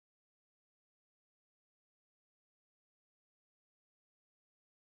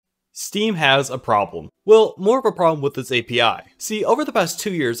Steam has a problem. Well, more of a problem with its API. See, over the past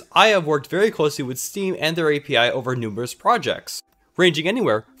 2 years, I have worked very closely with Steam and their API over numerous projects, ranging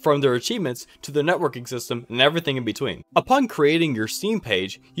anywhere from their achievements to their networking system and everything in between. Upon creating your Steam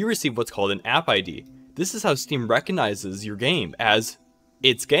page, you receive what's called an app ID. This is how Steam recognizes your game as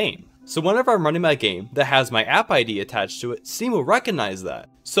its game. So whenever I'm running my game that has my app ID attached to it, Steam will recognize that.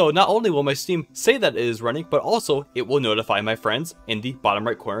 So not only will my Steam say that it is running, but also it will notify my friends in the bottom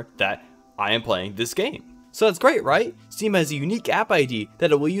right corner that I am playing this game. So that's great, right? Steam has a unique app ID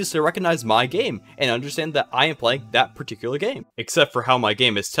that it will use to recognize my game and understand that I am playing that particular game. Except for how my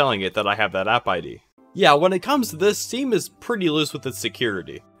game is telling it that I have that app ID. Yeah, when it comes to this, Steam is pretty loose with its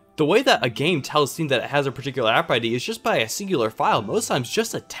security. The way that a game tells Steam that it has a particular app ID is just by a singular file, most times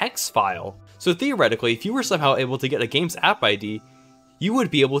just a text file. So theoretically, if you were somehow able to get a game's app ID, you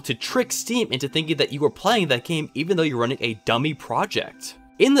would be able to trick Steam into thinking that you were playing that game even though you're running a dummy project.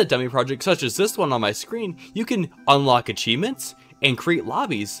 In the dummy project, such as this one on my screen, you can unlock achievements and create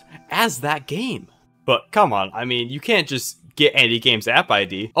lobbies as that game. But come on, I mean, you can't just get any game's app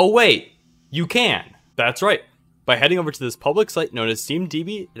ID. Oh wait, you can. That's right. By heading over to this public site known as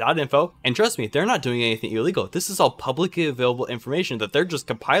steamdb.info, and trust me, they're not doing anything illegal. This is all publicly available information that they're just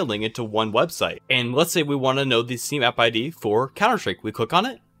compiling into one website. And let's say we want to know the Steam app ID for Counter-Strike. We click on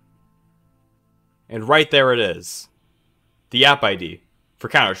it, and right there it is. The app ID for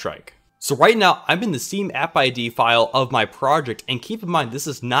Counter-Strike. So right now, I'm in the Steam app ID file of my project, and keep in mind, this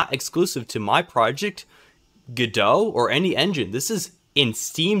is not exclusive to my project, Godot, or any engine. This is in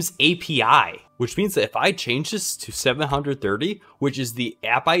Steam's API, which means that if I change this to 730, which is the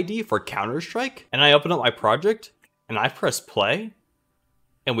app ID for Counter-Strike, and I open up my project, and I press play,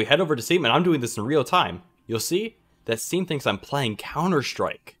 and we head over to Steam, and I'm doing this in real time, you'll see that Steam thinks I'm playing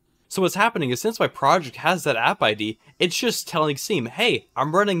Counter-Strike. So what's happening is since my project has that app ID, it's just telling Steam, hey,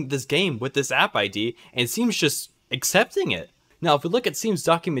 I'm running this game with this app ID, and Steam's just accepting it. Now, if we look at Steam's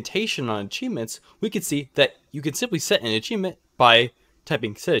documentation on achievements, we can see that you can simply set an achievement by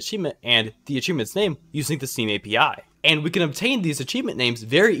typing set achievement and the achievement's name using the Steam API. And we can obtain these achievement names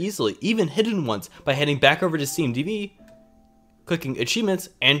very easily, even hidden ones, by heading back over to SteamDB, clicking achievements,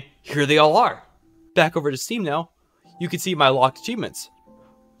 and here they all are. Back over to Steam now, you can see my locked achievements.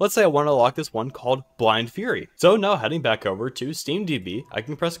 Let's say I want to lock this one called Blind Fury. So now heading back over to SteamDB, I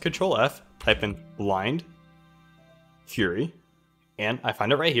can press Ctrl F, type in Blind Fury, and I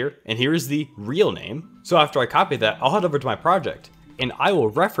find it right here, and here is the real name. So after I copy that, I'll head over to my project, and I will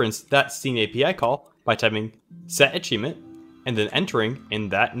reference that Steam API call by typing set achievement and then entering in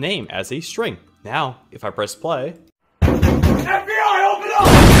that name as a string. Now, if I press play, FBI, open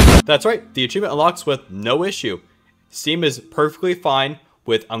up! That's right, the achievement unlocks with no issue. Steam is perfectly fine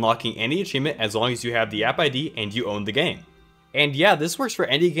with unlocking any achievement as long as you have the app ID and you own the game. And yeah, this works for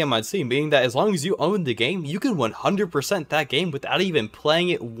any game on Steam, meaning that as long as you own the game, you can 100% that game without even playing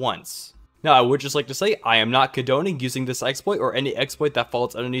it once. Now, I would just like to say, I am not condoning using this exploit or any exploit that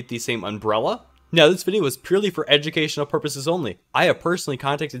falls underneath the same umbrella. Now, this video was purely for educational purposes only. I have personally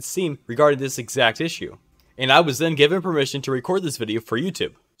contacted Steam regarding this exact issue, and I was then given permission to record this video for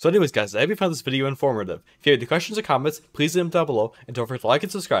YouTube. So anyways guys, I hope you found this video informative. If you have any questions or comments, please leave them down below, and don't forget to like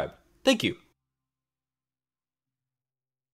and subscribe. Thank you!